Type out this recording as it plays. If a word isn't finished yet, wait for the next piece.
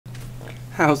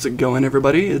How's it going,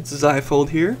 everybody? It's Zyfold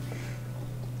here.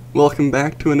 Welcome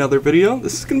back to another video.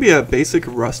 This is going to be a basic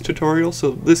Rust tutorial.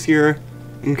 So this year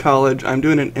in college I'm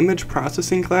doing an image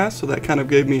processing class, so that kind of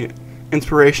gave me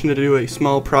inspiration to do a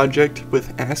small project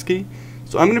with Ascii.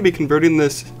 So I'm going to be converting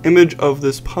this image of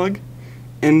this pug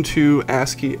into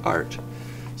Ascii art.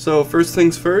 So first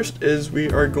things first is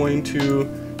we are going to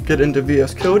get into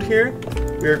VS Code here.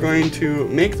 We are going to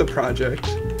make the project.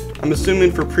 I'm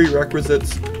assuming for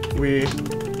prerequisites we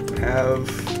have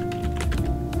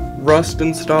Rust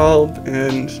installed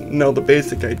and know the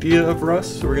basic idea of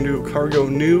Rust. So we're going to do cargo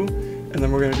new, and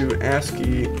then we're going to do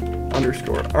Ascii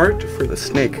 _ art for the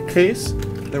snake case.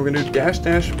 Then we're going to do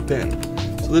 -- bin.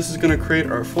 So this is going to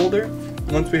create our folder.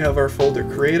 Once we have our folder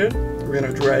created, we're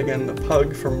going to drag in the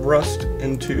pug from Rust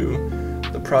into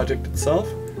the project itself.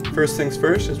 First things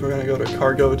first is we're going to go to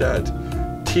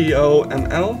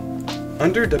cargo.toml.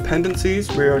 Under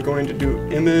dependencies, we are going to do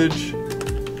image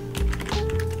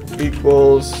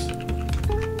equals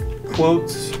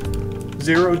quotes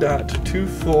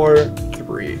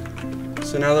 0.243.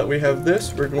 So now that we have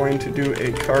this, we're going to do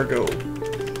a cargo,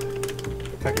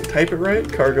 if I can type it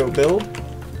right, cargo build.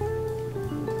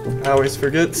 I always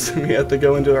forget, so we have to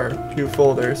go into our new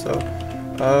folder, so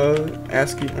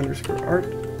Ascii _ art,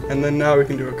 and then now we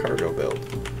can do a cargo build.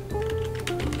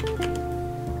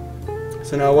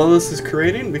 So now while this is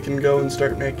creating, we can go and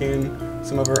start making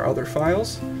some of our other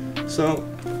files. So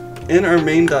in our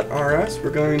main.rs,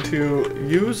 we're going to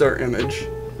use our image.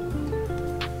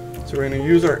 So we're going to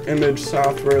use our image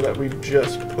software that we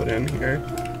just put in here.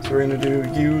 So we're going to do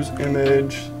use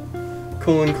image, :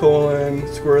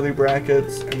 squirrely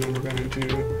brackets, and then we're going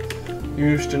to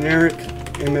use generic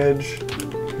image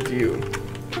view,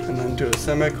 and then do a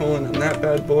semicolon in that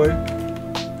bad boy.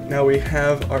 Now we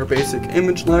have our basic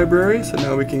image library, so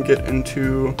now we can get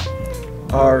into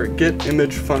our get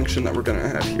image function that we're going to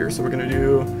have here. So we're going to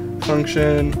do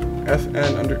function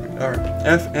fn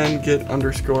get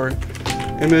 _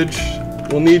 image.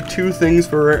 We'll need two things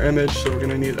for our image, so we're going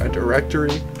to need a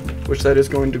directory, which that is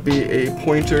going to be a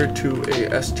pointer to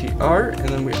a str, and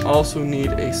then we also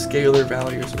need a scalar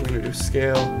value, so we're going to do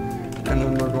scale, and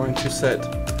then we're going to set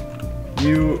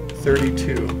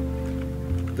u32.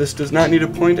 This does not need to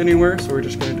point anywhere, so we're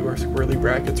just going to do our squirrely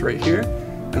brackets right here,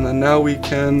 and then now we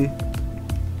can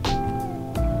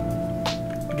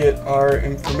get our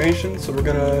information. So we're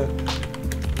going to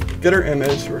get our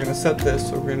image, so we're going to set this,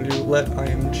 so we're going to do let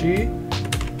img,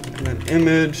 and then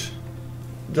image,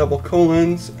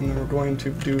 :colons, and then we're going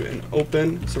to do an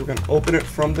open, so we're going to open it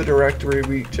from the directory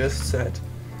we just set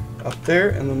up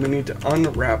there, and then we need to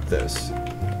unwrap this.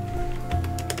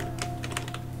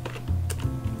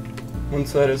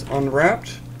 Once that is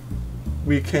unwrapped,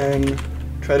 we can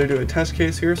try to do a test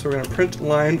case here, so we're going to print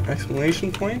line !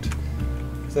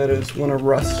 That is one of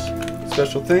Rust's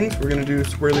special things. We're going to do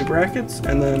squirrely brackets,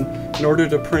 and then in order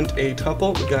to print a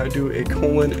tuple, we got to do a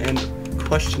colon and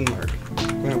question mark.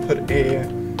 We're going to put a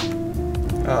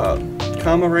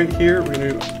comma right here. We're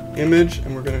going to do image,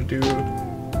 and we're going to do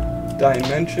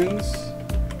dimensions.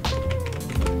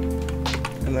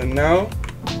 And then now,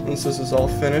 once this is all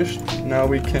finished, now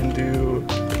we can do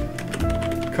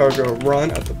cargo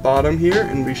run at the bottom here,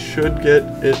 and we should get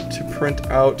it to print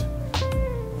out.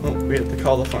 Oh, we have to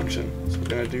call the function. So we're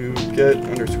going to do get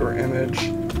 _ image,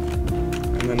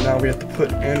 and then now we have to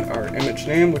put in our image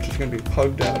name, which is going to be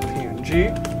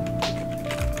pug.png,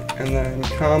 and then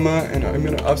comma, and I'm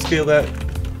going to upscale that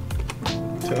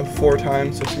to 4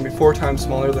 times, so it's going to be 4 times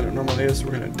smaller than it normally is, so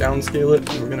we're going to downscale it,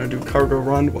 and we're going to do cargo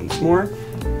run once more,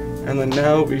 and then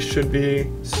now we should be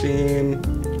seeing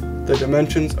the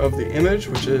dimensions of the image,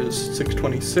 which is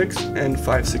 626 and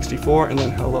 564, and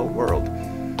then hello world.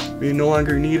 We no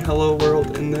longer need hello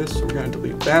world in this, so we're going to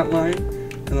delete that line.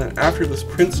 And then after this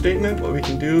print statement, what we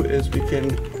can do is we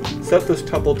can set this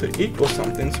tuple to equal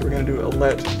something. So we're going to do a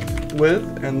let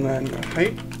width and then a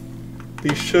height.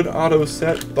 These should auto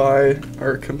set by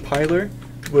our compiler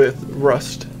with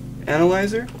Rust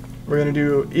Analyzer. We're going to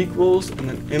do equals and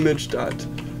then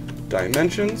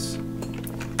image.dimensions,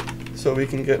 so we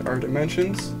can get our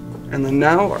dimensions. And then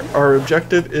now our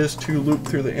objective is to loop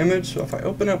through the image. So if I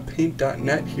open up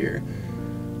paint.net here,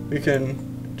 we can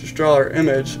just draw our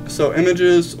image. So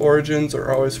images origins are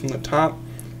always from the top,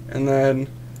 and then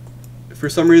for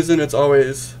some reason it's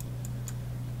always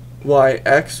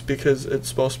YX because it's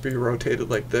supposed to be rotated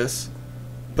like this,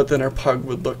 but then our pug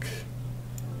would look,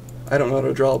 I don't know how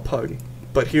to draw a pug,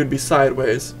 but he would be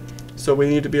sideways. So we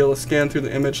need to be able to scan through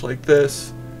the image like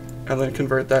this and then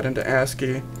convert that into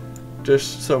Ascii,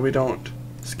 just so we don't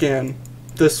scan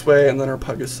this way and then our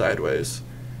pug is sideways.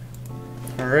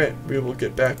 Alright, we will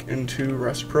get back into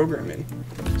Rust programming.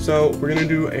 So we're going to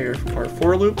do our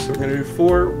for loop. So we're going to do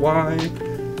for y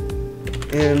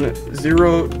in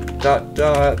 0 dot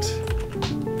dot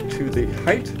to the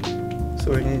height.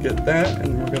 So we can get that,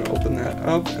 and we're going to open that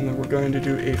up, and then we're going to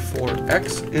do a for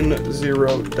x in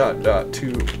 0 dot dot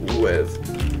to width.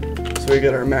 So we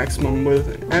get our maximum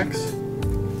width in x.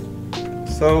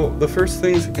 So the first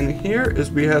things in here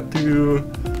is we have to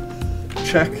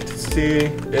check to see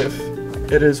if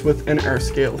it is within our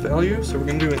scale value. So we're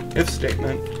going to do an if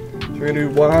statement. So we're going to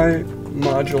do y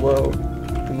modulo,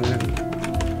 and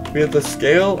then we have to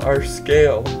scale our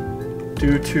scale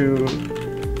due to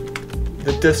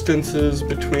the distances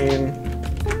between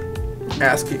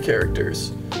ASCII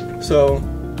characters. So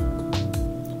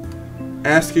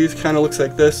ASCII kind of looks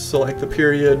like this, so like the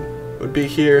period would be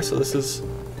here, so this is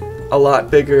a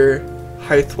lot bigger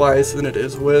height-wise than it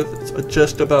is width. It's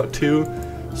just about 2,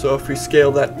 so if we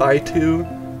scale that by 2,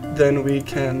 then we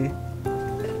can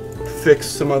fix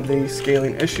some of the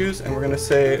scaling issues, and we're going to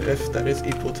say if that is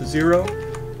equal to 0.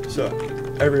 So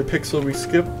every pixel we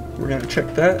skip, we're going to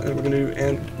check that, and we're going to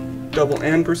do double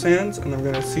ampersands, and then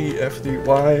we're going to see if the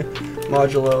y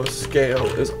modulo scale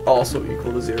is also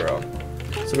equal to 0.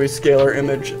 So we scale our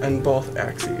image on both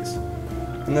axes.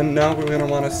 And then now we're going to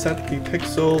want to set the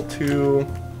pixel to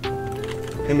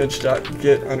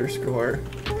image.get underscore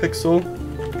pixel.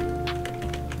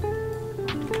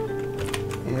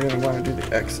 And we're going to want to do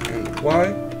the x and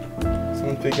y. So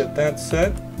once we get that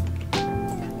set,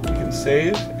 we can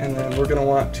save, and then we're going to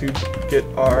want to get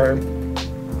our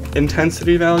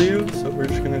intensity value, so we're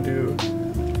just going to do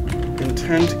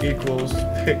intent equals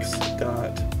pix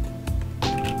dot.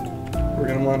 We're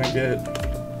going to want to get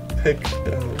pix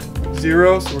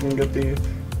 0, so we're going to get the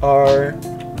r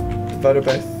divided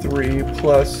by 3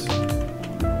 plus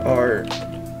our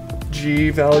g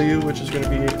value, which is going to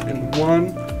be in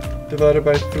 1, divided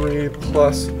by 3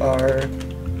 plus our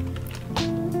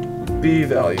b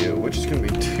value, which is going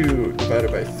to be 2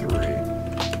 divided by 3.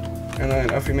 And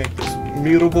then if we make this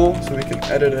mutable, so we can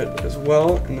edit it as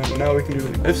well, and then now we can do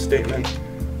an if statement,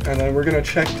 and then we're going to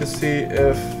check to see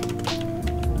if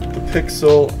the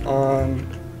pixel on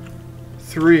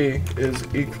 3 is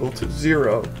equal to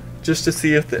 0, just to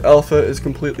see if the alpha is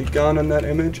completely gone on that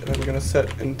image, and then we're going to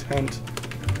set intent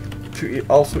to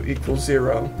also equal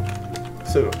 0.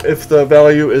 So if the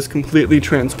value is completely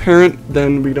transparent,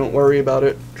 then we don't worry about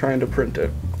it trying to print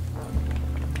it.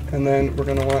 And then we're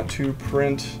going to want to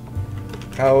print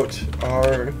out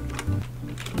our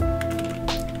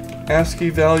ASCII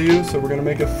value, so we're going to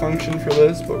make a function for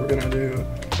this, but we're going to do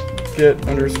get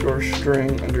underscore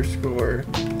string underscore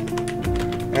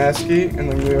ASCII,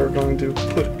 and then we are going to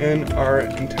put in our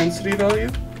intensity value,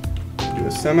 do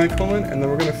a semicolon, and then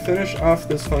we're going to finish off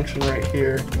this function right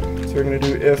here. So we're going to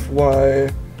do if y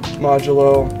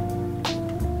modulo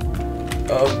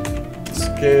of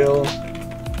scale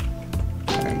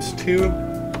times 2,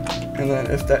 and then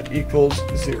if that equals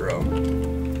 0.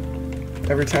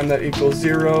 Every time that equals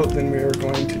 0, then we are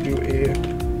going to do a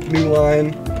new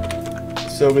line,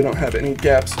 so we don't have any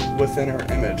gaps within our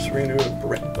image. So we're going to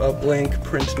do a blank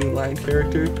print new line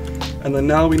character. And then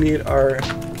now we need our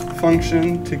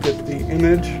function to get the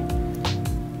image,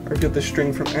 or get the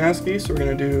string from ASCII. So we're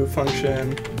going to do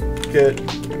function get,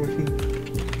 and we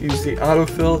can use the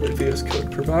autofill that VS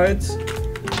Code provides.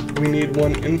 We need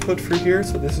one input for here,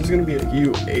 so this is going to be a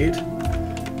U8,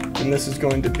 and this is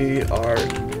going to be our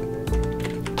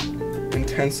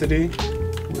intensity.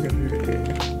 We're going to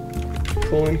do a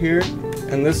colon here,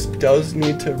 and this does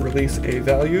need to release a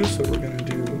value, so we're going to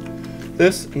do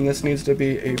this, and this needs to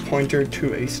be a pointer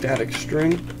to a static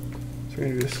string. So we're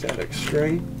going to do a static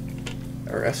string,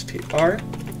 or str.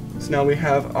 So now we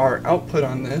have our output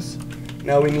on this.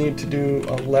 Now we need to do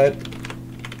a let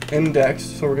index,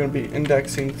 so we're going to be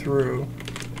indexing through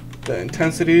the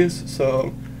intensities.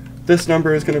 So this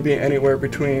number is going to be anywhere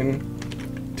between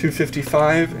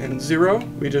 255 and 0.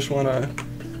 We just want to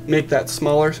make that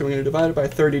smaller, so we're going to divide it by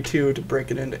 32 to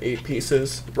break it into 8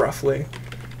 pieces, roughly.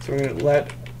 So we're going to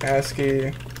let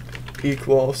ASCII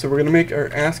equal, so we're going to make our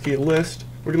ASCII list.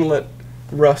 We're going to let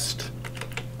Rust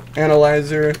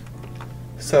Analyzer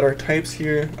set our types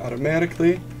here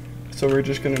automatically. So we're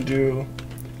just going to do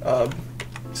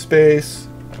space,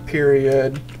 a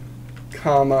period,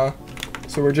 comma.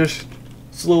 So we're just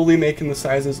slowly making the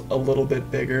sizes a little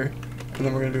bit bigger. And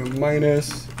then we're going to do a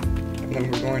minus, and then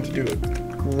we're going to do a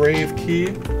grave key.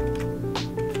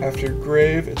 After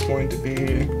grave, it's going to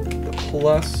be the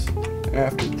plus, and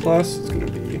after plus, it's going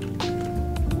to be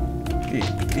the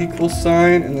equal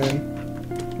sign, and then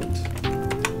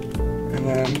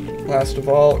last of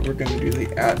all, we're going to do the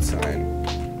 @ sign.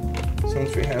 So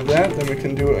once we have that, then we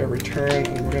can do a return,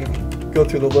 and we're going to go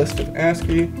through the list of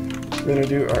Ascii. We're going to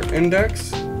do our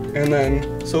index, and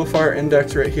then so far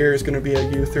index right here is going to be a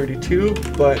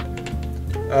U32, but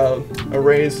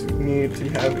arrays need to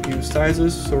have U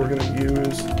sizes, so we're going to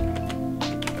use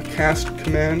a cast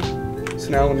command.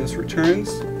 So now when this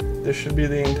returns, this should be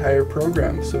the entire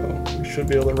program, so we should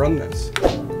be able to run this. So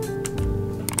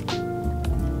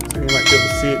you might be able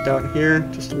to see it down here,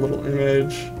 just a little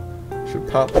image. Should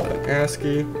pop up in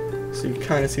Ascii, so you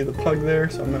kind of see the pug there.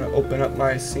 So I'm going to open up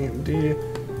my CMD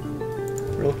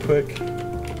real quick,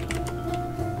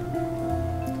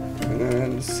 and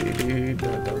then cd //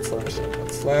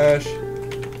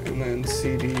 and then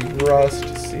cd rust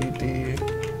cd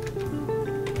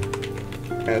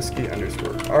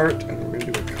ascii_art, and we're going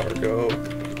to do a cargo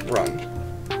run.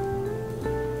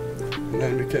 And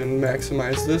then we can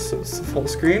maximize this so it's the full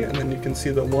screen, and then you can see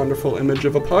the wonderful image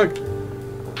of a pug.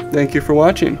 Thank you for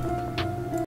watching.